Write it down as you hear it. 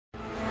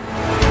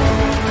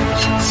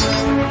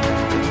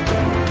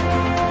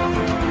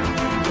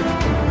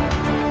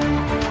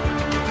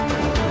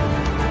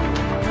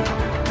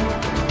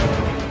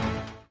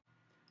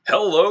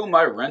Hello,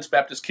 my Rents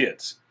Baptist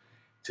kids.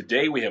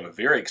 Today we have a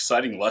very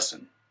exciting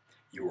lesson.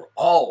 You are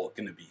all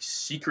going to be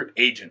secret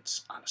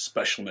agents on a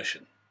special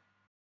mission.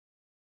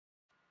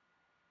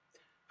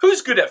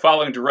 Who's good at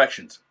following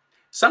directions?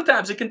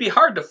 Sometimes it can be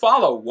hard to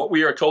follow what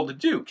we are told to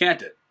do,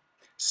 can't it?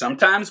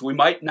 Sometimes we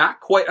might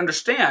not quite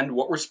understand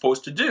what we're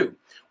supposed to do,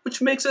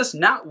 which makes us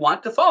not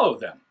want to follow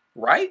them,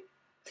 right?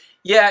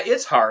 Yeah,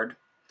 it's hard.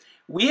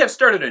 We have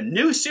started a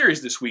new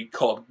series this week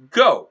called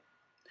Go.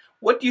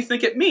 What do you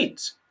think it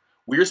means?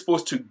 We are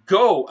supposed to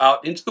go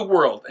out into the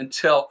world and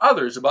tell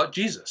others about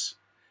Jesus.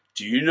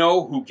 Do you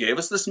know who gave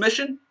us this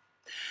mission?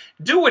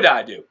 Do what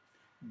I do.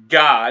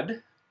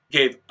 God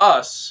gave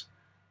us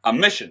a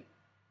mission.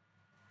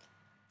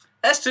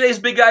 That's today's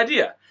big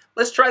idea.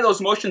 Let's try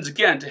those motions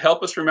again to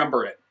help us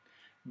remember it.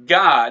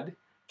 God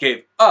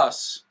gave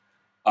us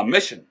a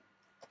mission.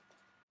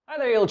 Hi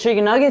there, you little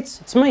chicken nuggets.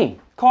 It's me,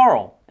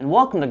 Carl, and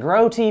welcome to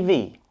Grow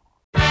TV.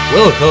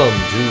 Welcome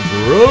to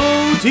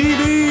Grow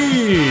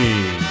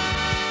TV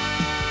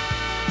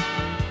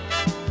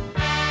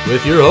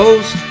with your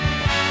host,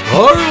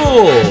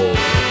 Carl,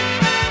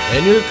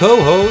 and your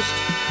co-host,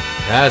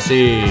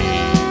 Cassie,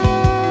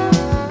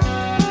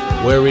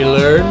 where we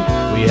learn,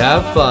 we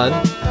have fun,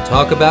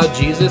 talk about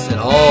Jesus and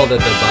all that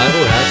the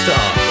Bible has to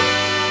offer.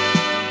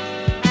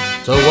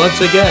 So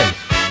once again,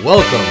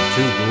 welcome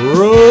to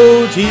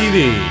Grow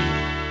TV.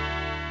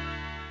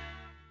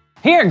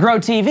 Here at Grow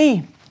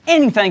TV,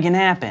 anything can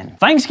happen.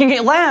 Things can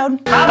get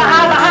loud.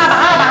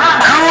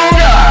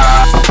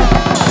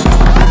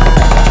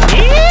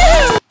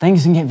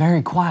 Things can get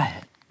very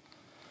quiet.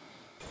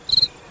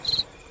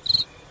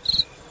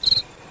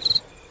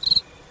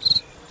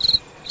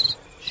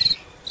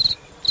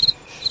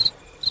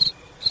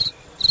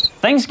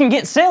 Things can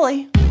get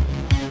silly.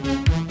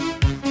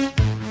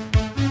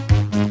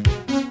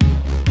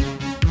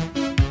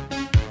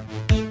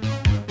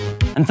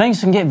 And things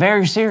can get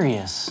very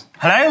serious.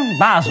 Hello,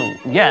 Basil.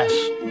 Yes.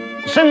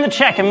 Send the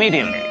check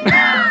immediately.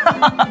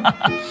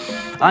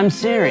 I'm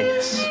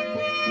serious.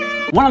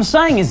 What I'm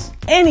saying is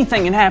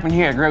anything can happen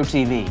here at Grow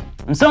TV.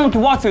 And someone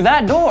can walk through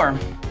that door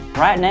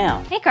right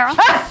now. Hey, Carl.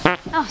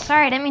 Oh,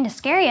 sorry, I didn't mean to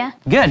scare you.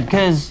 Good,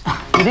 because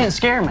you didn't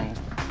scare me.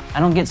 I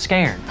don't get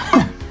scared.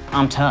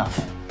 I'm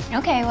tough.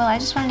 Okay, well, I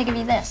just wanted to give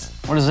you this.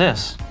 What is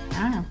this?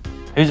 I don't know.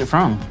 Who's it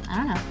from? I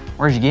don't know.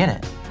 Where'd you get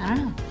it? I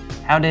don't know.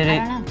 How did it?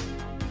 I don't know.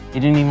 You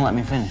didn't even let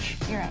me finish.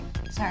 You're right.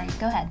 Sorry,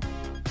 go ahead.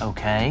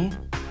 Okay.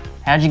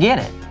 How'd you get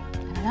it? I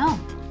don't know.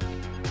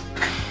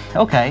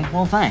 Okay,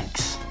 well,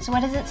 thanks. So what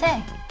does it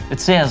say? It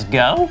says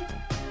go?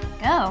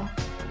 Go?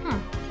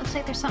 Looks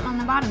like there's something on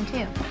the bottom,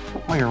 too.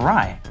 Well, you're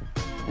right.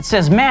 It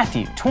says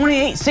Matthew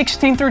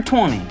 28:16 through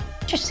 20.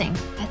 Interesting.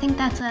 I think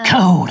that's a...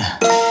 Code.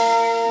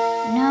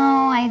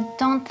 No, I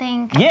don't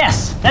think...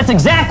 Yes, that's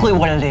exactly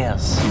what it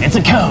is. It's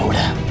a code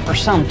for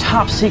some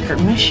top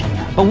secret mission.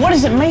 But what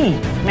does it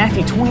mean?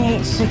 Matthew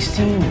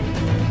 28:16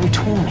 through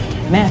 20.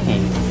 Matthew.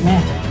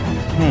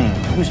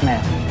 Who's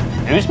Matthew?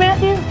 Who's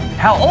Matthew?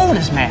 How old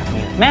is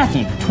Matthew?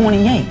 Matthew,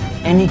 28.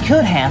 And he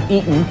could have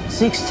eaten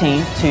 16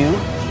 to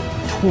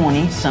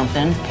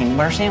 20-something peanut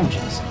butter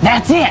sandwiches.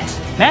 That's it!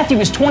 Matthew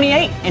was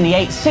 28 and he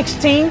ate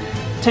 16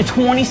 to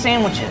 20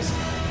 sandwiches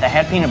that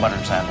had peanut butter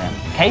inside them.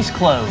 Case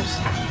closed.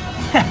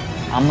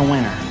 I'm the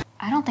winner.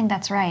 I don't think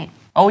that's right.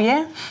 Oh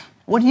yeah?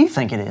 What do you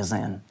think it is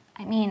then?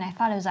 I mean, I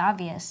thought it was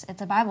obvious.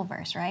 It's a Bible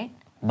verse, right?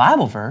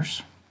 Bible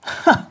verse?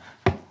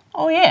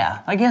 Oh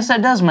yeah, I guess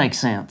that does make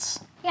sense.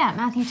 Yeah,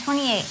 Matthew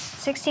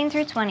 28:16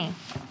 through 20.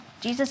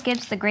 Jesus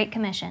gives the Great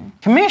Commission.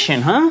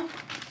 Commission, huh?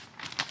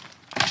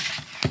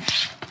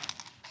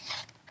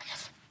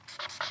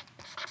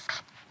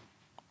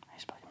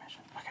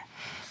 Okay.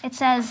 It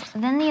says,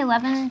 Then the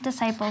 11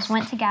 disciples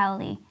went to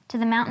Galilee, to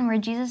the mountain where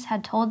Jesus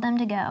had told them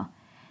to go.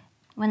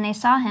 When they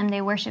saw him,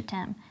 they worshipped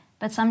him,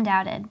 but some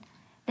doubted.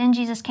 Then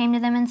Jesus came to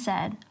them and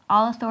said,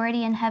 All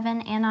authority in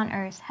heaven and on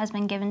earth has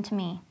been given to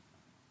me.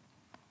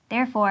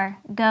 Therefore,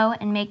 go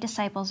and make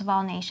disciples of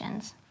all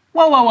nations.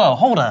 Whoa,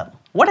 hold up.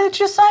 What did it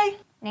just say?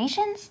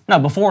 Nations? No,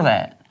 before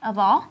that. Of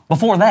all?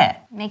 Before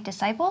that. Make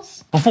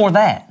disciples? Before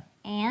that.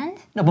 And?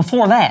 No,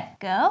 before that.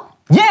 Go?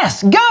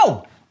 Yes,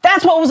 go!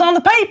 That's what was on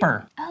the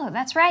paper. Oh,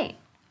 that's right.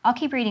 I'll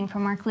keep reading for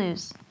more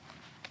clues.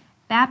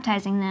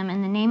 Baptizing them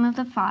in the name of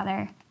the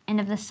Father, and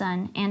of the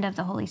Son, and of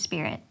the Holy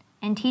Spirit,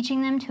 and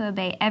teaching them to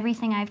obey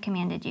everything I've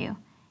commanded you.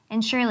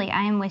 And surely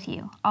I am with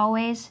you,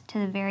 always to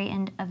the very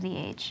end of the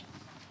age.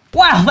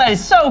 Wow, that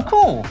is so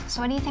cool.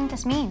 So what do you think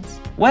this means?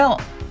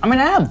 Well, I mean,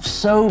 I have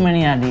so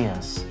many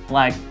ideas,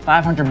 like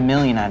 500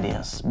 million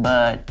ideas,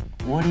 but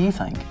what do you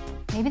think?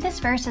 Maybe this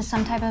verse is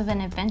some type of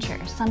an adventure,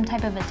 some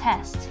type of a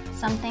test,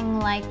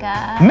 something like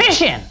a...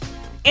 Mission!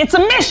 It's a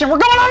mission! We're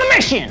going on a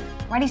mission!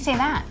 Why do you say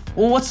that?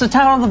 Well, what's the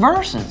title of the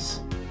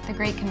verses? The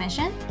Great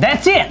Commission?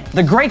 That's it!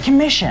 The Great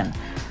Commission.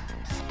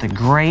 The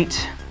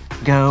Great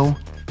Go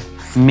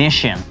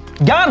Mission.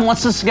 God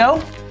wants us to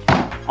go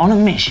on a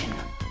mission.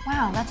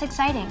 Wow, that's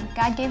exciting.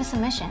 God gave us a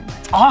mission.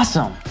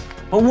 Awesome.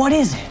 But what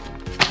is it?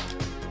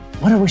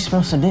 What are we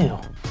supposed to do?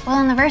 Well,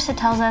 in the verse it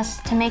tells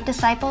us to make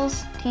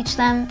disciples, teach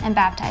them, and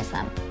baptize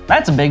them.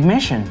 That's a big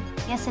mission.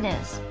 Yes, it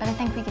is, but I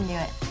think we can do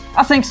it.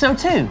 I think so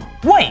too.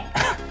 Wait,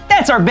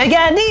 that's our big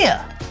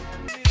idea.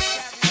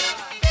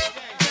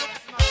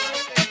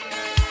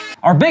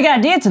 Our big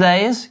idea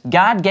today is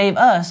God gave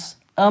us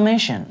a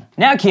mission.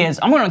 Now kids,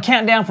 I'm going to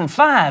count down from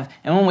 5,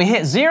 and when we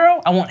hit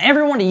 0, I want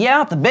everyone to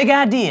yell out the big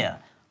idea.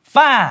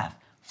 5,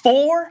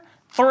 4,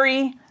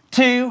 3,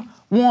 2,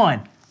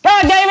 1.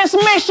 God gave us a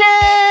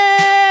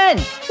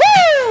mission!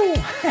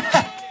 Woo!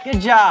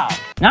 Good job.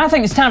 Now I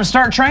think it's time to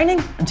start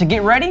training and to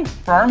get ready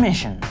for our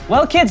mission.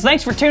 Well kids,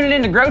 thanks for tuning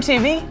in to Grow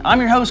TV. I'm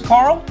your host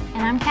Carl.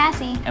 And I'm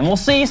Cassie. And we'll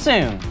see you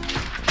soon.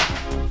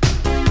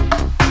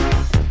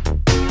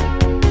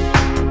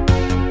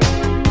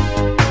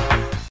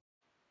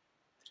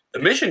 The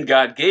mission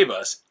God gave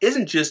us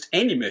isn't just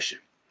any mission.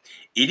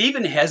 It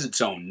even has its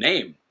own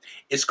name.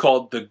 It's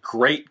called the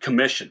Great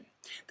Commission.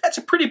 That's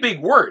a pretty big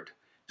word.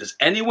 Does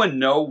anyone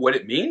know what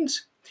it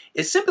means?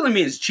 It simply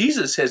means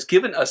Jesus has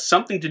given us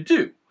something to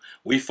do.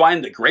 We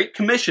find the Great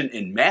Commission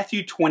in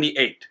Matthew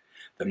 28.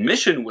 The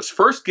mission was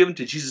first given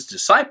to Jesus'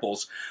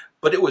 disciples,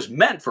 but it was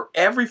meant for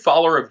every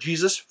follower of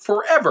Jesus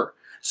forever.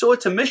 So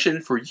it's a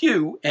mission for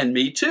you and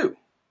me too.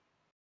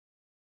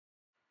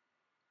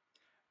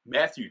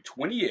 Matthew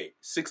 28,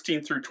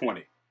 16 through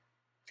 20.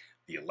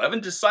 The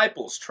 11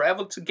 disciples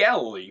traveled to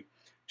Galilee,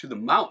 to the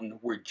mountain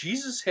where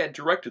Jesus had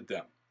directed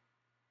them.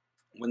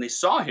 When they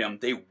saw him,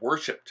 they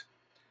worshipped,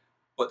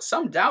 but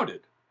some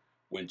doubted.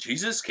 When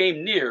Jesus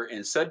came near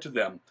and said to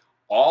them,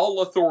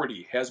 "All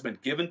authority has been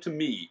given to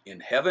me in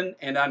heaven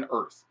and on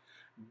earth.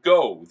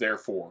 Go,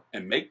 therefore,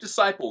 and make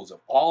disciples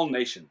of all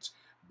nations,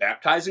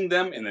 baptizing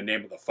them in the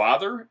name of the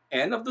Father,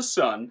 and of the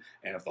Son,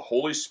 and of the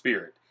Holy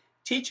Spirit,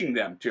 teaching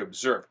them to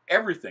observe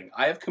everything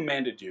I have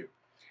commanded you.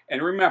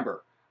 And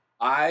remember,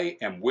 I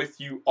am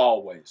with you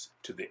always,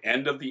 to the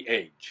end of the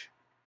age."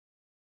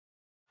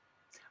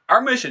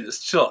 Our mission is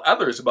to tell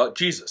others about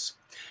Jesus.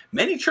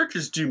 Many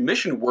churches do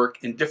mission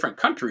work in different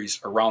countries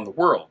around the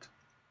world.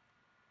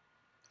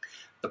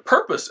 The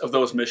purpose of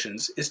those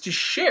missions is to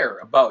share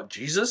about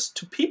Jesus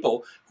to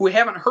people who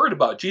haven't heard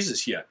about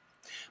Jesus yet.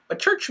 But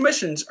church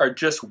missions are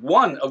just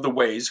one of the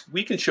ways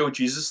we can show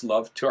Jesus'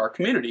 love to our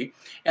community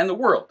and the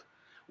world.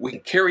 We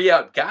can carry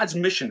out God's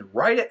mission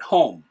right at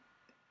home.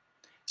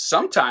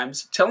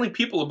 Sometimes telling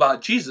people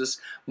about Jesus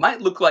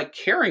might look like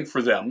caring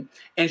for them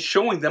and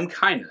showing them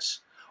kindness.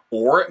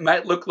 Or it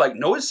might look like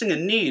noticing a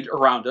need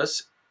around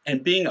us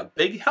and being a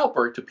big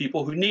helper to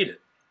people who need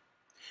it.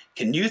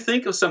 Can you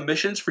think of some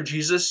missions for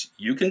Jesus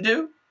you can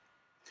do?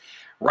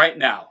 Right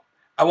now,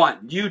 I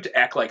want you to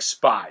act like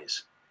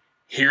spies.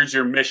 Here's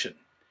your mission.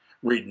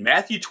 Read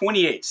Matthew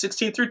 28,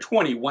 16 through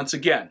 20 once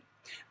again.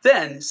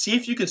 Then see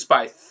if you can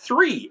spy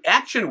 3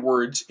 action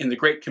words in the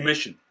Great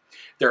Commission.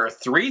 There are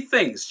 3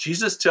 things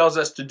Jesus tells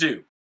us to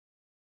do.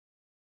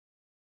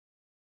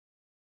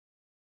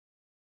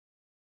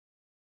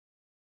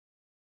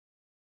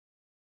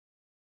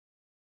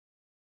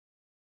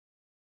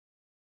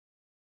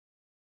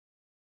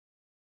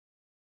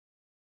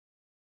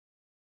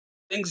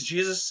 Things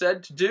Jesus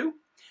said to do?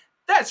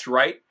 That's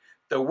right.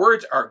 The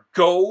words are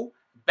go,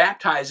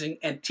 baptizing,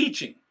 and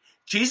teaching.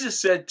 Jesus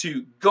said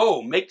to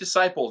go, make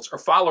disciples or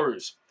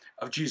followers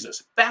of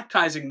Jesus,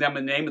 baptizing them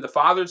in the name of the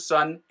Father,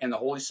 Son, and the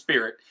Holy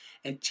Spirit,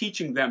 and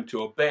teaching them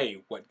to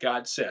obey what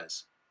God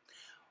says.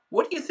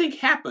 What do you think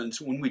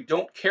happens when we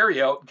don't carry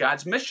out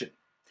God's mission?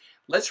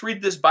 Let's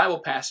read this Bible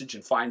passage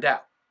and find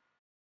out.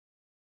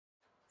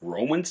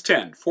 Romans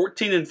 10,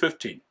 14 and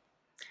 15.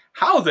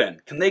 How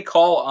then can they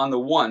call on the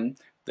one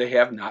they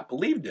have not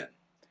believed in?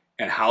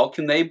 And how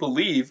can they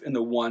believe in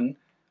the one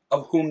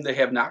of whom they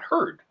have not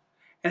heard?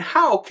 And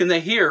how can they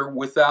hear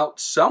without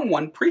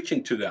someone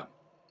preaching to them?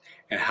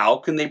 And how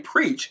can they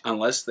preach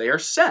unless they are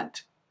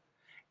sent?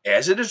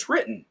 As it is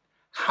written,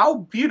 how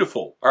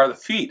beautiful are the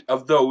feet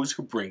of those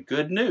who bring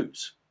good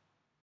news.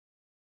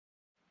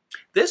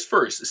 This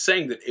verse is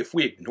saying that if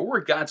we ignore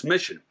God's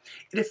mission,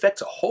 it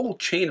affects a whole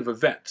chain of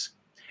events.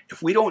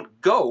 If we don't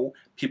go,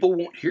 people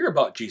won't hear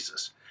about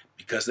Jesus.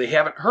 Because they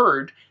haven't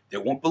heard, they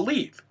won't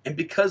believe. And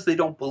because they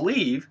don't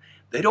believe,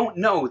 they don't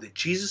know that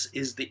Jesus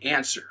is the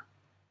answer.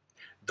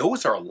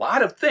 Those are a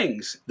lot of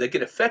things that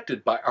get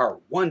affected by our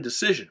one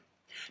decision.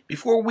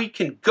 Before we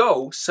can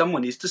go,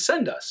 someone needs to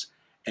send us.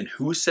 And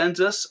who sends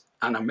us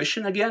on a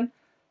mission again?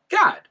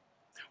 God.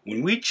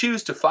 When we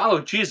choose to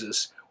follow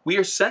Jesus, we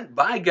are sent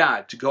by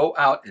God to go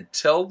out and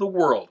tell the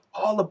world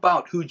all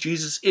about who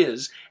Jesus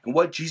is and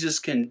what Jesus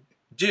can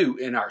do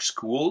in our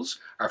schools,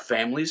 our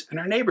families, and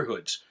our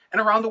neighborhoods, and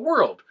around the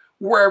world,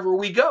 wherever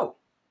we go.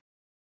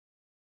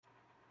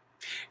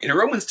 In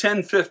Romans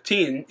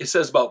 10:15, it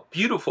says about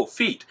beautiful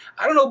feet.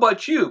 I don't know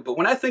about you, but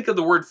when I think of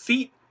the word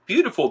feet,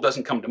 beautiful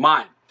doesn't come to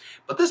mind.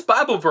 But this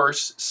Bible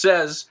verse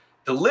says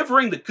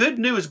delivering the good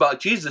news about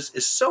Jesus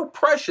is so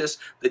precious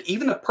that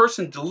even the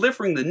person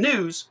delivering the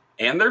news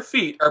and their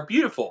feet are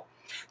beautiful.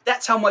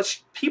 That's how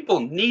much people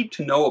need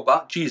to know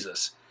about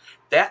Jesus.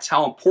 That's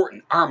how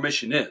important our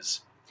mission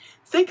is.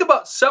 Think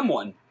about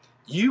someone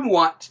you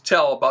want to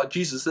tell about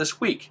Jesus this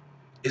week.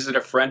 Is it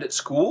a friend at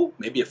school?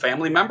 Maybe a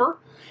family member?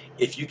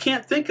 If you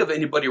can't think of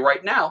anybody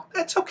right now,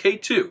 that's okay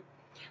too.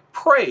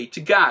 Pray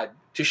to God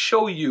to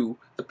show you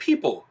the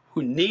people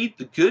who need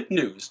the good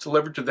news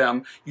delivered to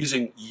them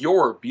using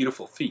your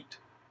beautiful feet.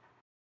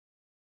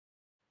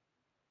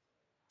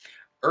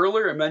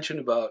 Earlier I mentioned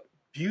about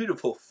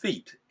beautiful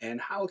feet and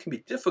how it can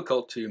be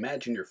difficult to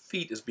imagine your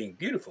feet as being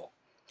beautiful.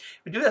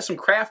 We do have some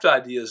craft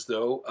ideas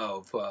though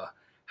of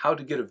how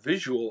to get a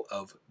visual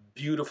of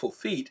beautiful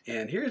feet,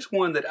 and here's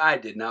one that I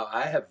did. Now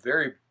I have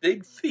very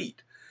big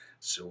feet,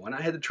 so when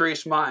I had to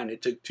trace mine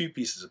it took 2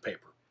 pieces of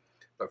paper,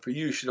 but for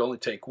you it should only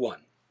take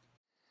 1.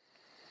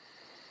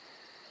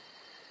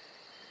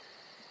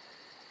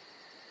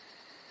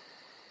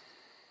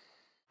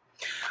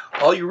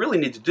 All you really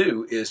need to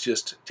do is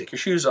just take your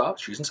shoes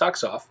and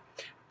socks off,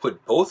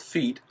 put both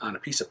feet on a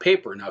piece of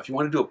paper. Now if you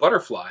want to do a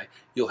butterfly,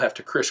 you'll have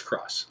to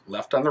crisscross,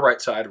 left on the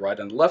right side, right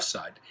on the left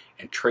side,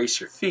 and trace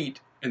your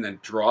feet, and then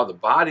draw the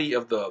body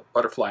of the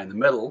butterfly in the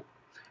middle,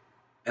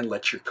 and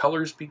let your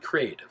colors be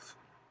creative.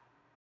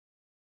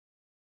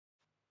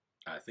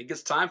 I think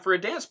it's time for a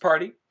dance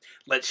party.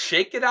 Let's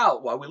shake it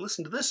out while we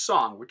listen to this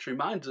song, which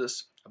reminds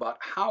us about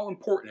how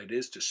important it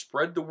is to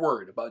spread the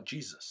word about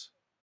Jesus.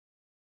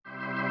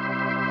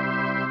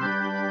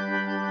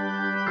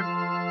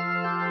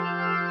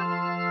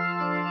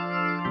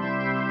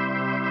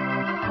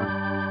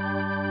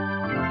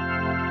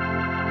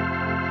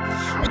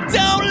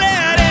 Don't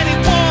let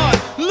anyone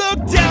look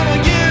down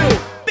on you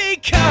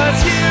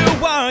because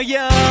you are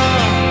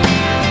young,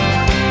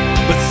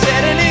 but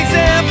set an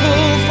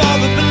example for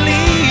the believers.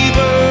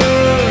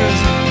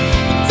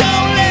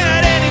 Don't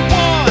let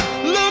anyone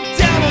look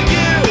down on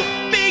you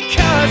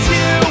because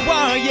you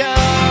are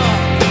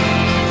young,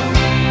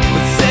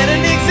 but set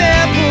an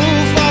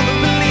example for the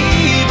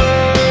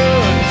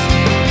believers.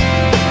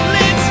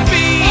 Let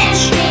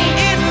speech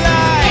in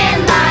light,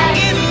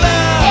 in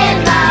love,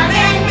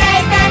 in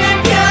faith and in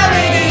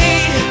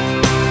purity.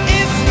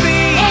 In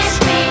speech,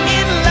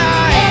 in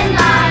light,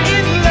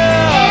 in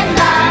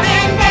love,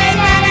 in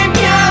faith and in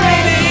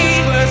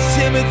purity. 1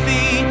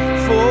 Timothy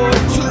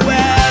 4:12.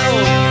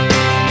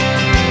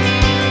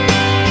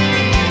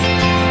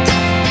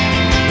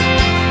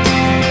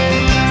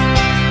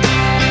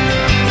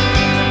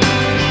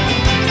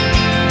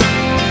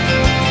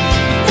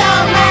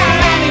 Don't let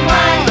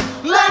anyone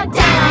look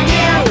down on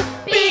you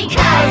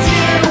because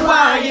you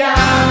are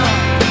young,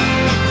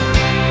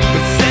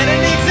 but set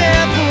an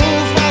example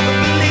for the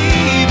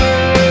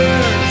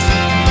believers.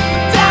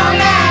 Don't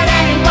let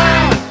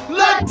anyone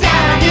look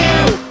down on you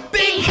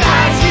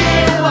because you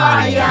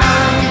are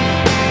young,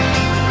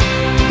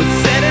 but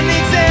set an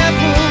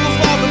example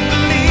for the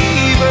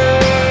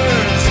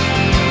believers.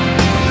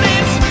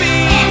 Let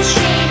speech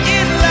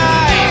in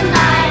light,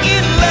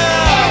 in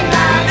love,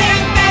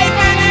 in faith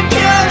and in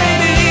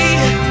purity.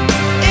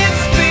 In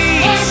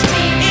speech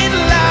in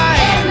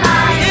light,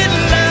 in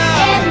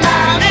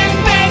love, in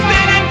faith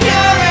and in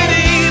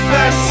purity.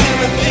 1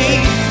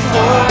 Timothy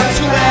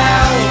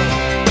 4:12.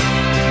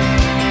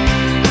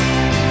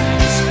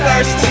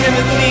 1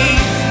 Timothy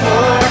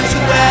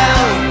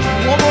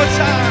 4:12. One more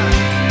time.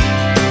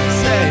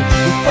 Say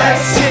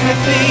 1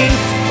 Timothy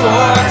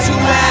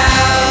 4:12.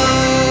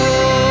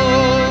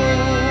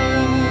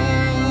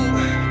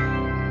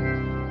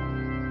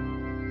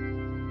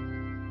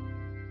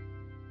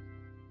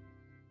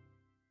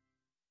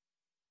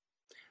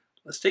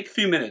 Let's take a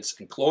few minutes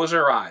and close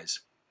our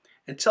eyes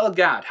and tell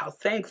God how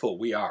thankful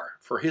we are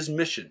for His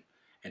mission,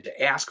 and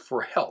to ask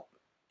for help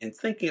in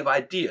thinking of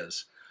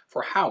ideas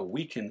for how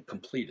we can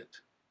complete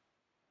it.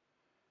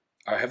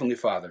 Our Heavenly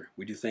Father,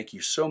 we do thank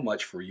you so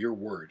much for your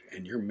word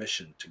and your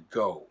mission to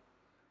go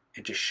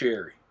and to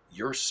share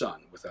your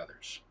Son with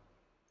others.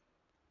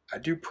 I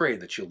do pray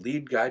that you'll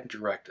lead, guide, and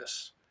direct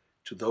us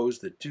to those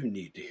that do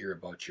need to hear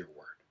about your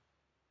word.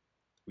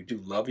 We do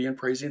love you and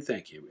praise you and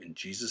thank you. In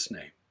Jesus'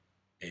 name,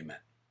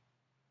 amen.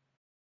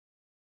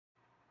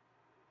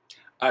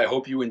 I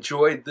hope you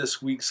enjoyed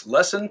this week's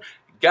lesson.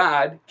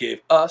 God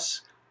gave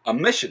us a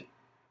mission.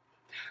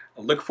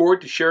 I look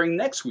forward to sharing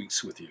next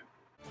week's with you.